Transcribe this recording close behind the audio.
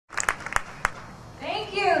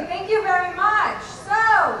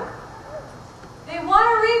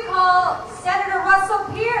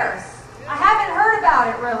Pearce. I haven't heard about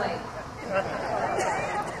it, really.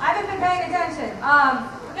 I haven't been paying attention.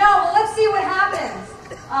 No, well, let's see what happens.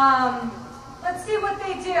 Let's see what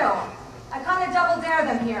they do. I kind of double dare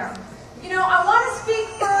them here. You know, I want to speak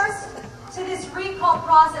first to this recall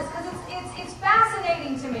process because it's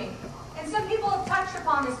fascinating to me. And some people have touched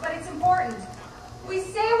upon this, but it's important. We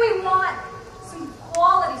say we want some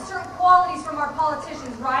qualities, certain qualities from our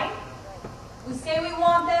politicians, right? We say we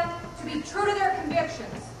want them to be true to their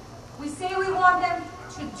convictions. We say we want them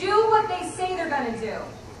to do what they say they're going to do.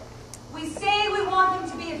 We say we want them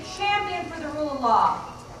to be a champion for the rule of law.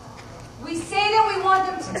 We say that we want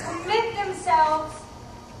them to commit themselves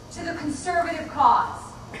to the conservative cause.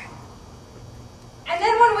 And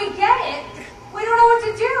then when we get it, we don't know what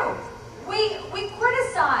to do. We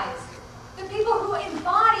criticize the people who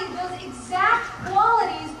embody those exact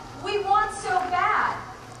qualities we want so bad.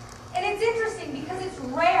 And it's interesting because it's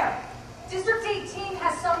rare. District 18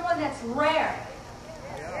 has someone that's rare.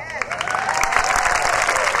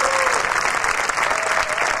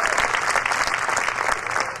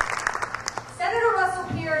 Senator Russell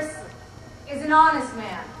Pearce is an honest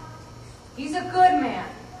man. He's a good man.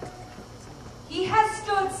 He has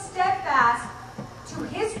stood steadfast to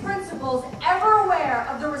his principles, ever aware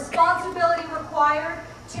of the responsibility required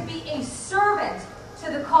to be a servant to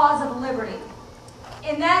the cause of liberty.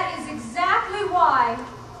 And that is exactly why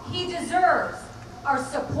he deserves our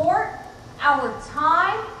support, our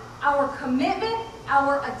time, our commitment,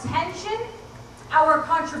 our attention, our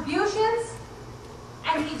contributions,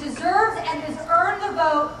 and he deserves and has earned the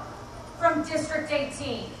vote from District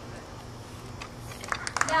 18.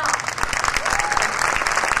 Now,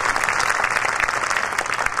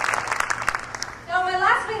 my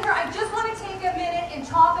last thing here, I just want to take a minute and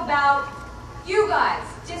talk about you guys,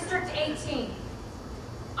 District 18.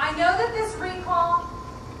 I know that this recall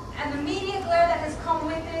and the media glare that has come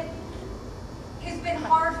with it has been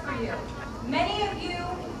hard for you. Many of you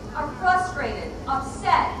are frustrated,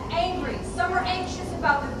 upset, angry. Some are anxious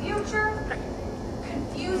about the future,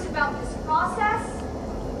 confused about this process.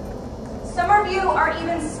 Some of you are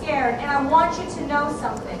even scared, and I want you to know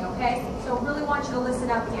something, okay? So I really want you to listen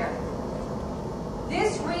up here.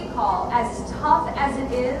 This recall, as tough as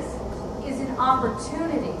it is an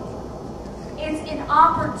opportunity. It's an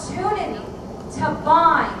opportunity to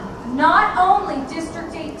bind not only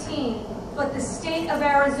District 18, but the state of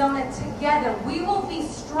Arizona together. We will be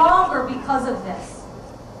stronger because of this.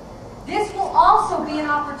 This will also be an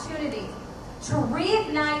opportunity to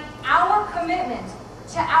reignite our commitment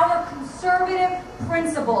to our conservative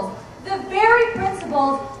principles, the very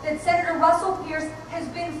principles that Senator Russell Pearce has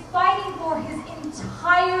been fighting for his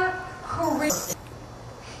entire career.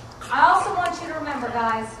 I also want you to remember,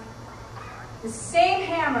 guys, the same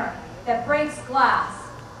hammer that breaks glass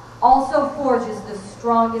also forges the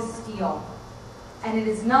strongest steel. And it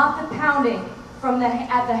is not the pounding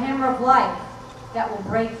at the hammer of life that will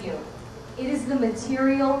break you. It is the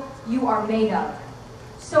material you are made of.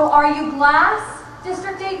 So are you glass,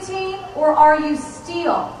 District 18, or are you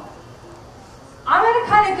steel? I'm going to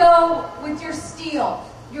kind of go with your steel.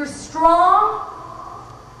 You're strong,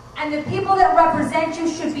 and the people that represent you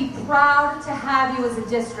should be proud to have you as a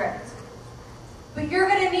district. But you're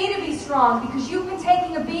going to need to be strong because you've been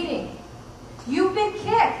taking a beating. You've been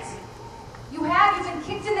kicked. You've been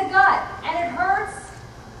kicked in the gut, and it hurts.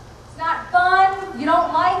 It's not fun. You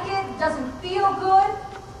don't like it. It doesn't feel good.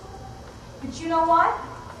 But you know what?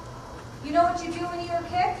 You know what you do when you're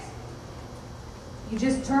kicked? You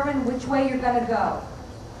just determine which way you're going to go.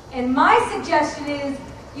 And my suggestion is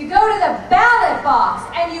you go to the ballot box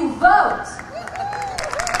and you vote.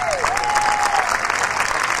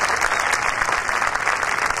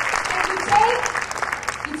 And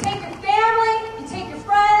you take your family, you take your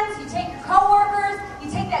friends, you take your coworkers, you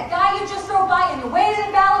take that guy you just drove by and you wait in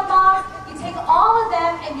the ballot box, you take all of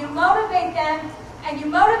them and you motivate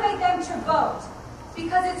them to vote.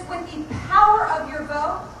 Because it's with the power of your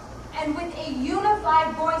vote and with a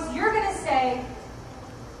unified voice, you're going to say,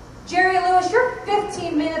 Jerry Lewis, your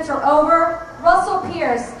 15 minutes are over. Russell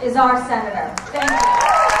Pearce is our senator. Thank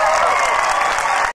you.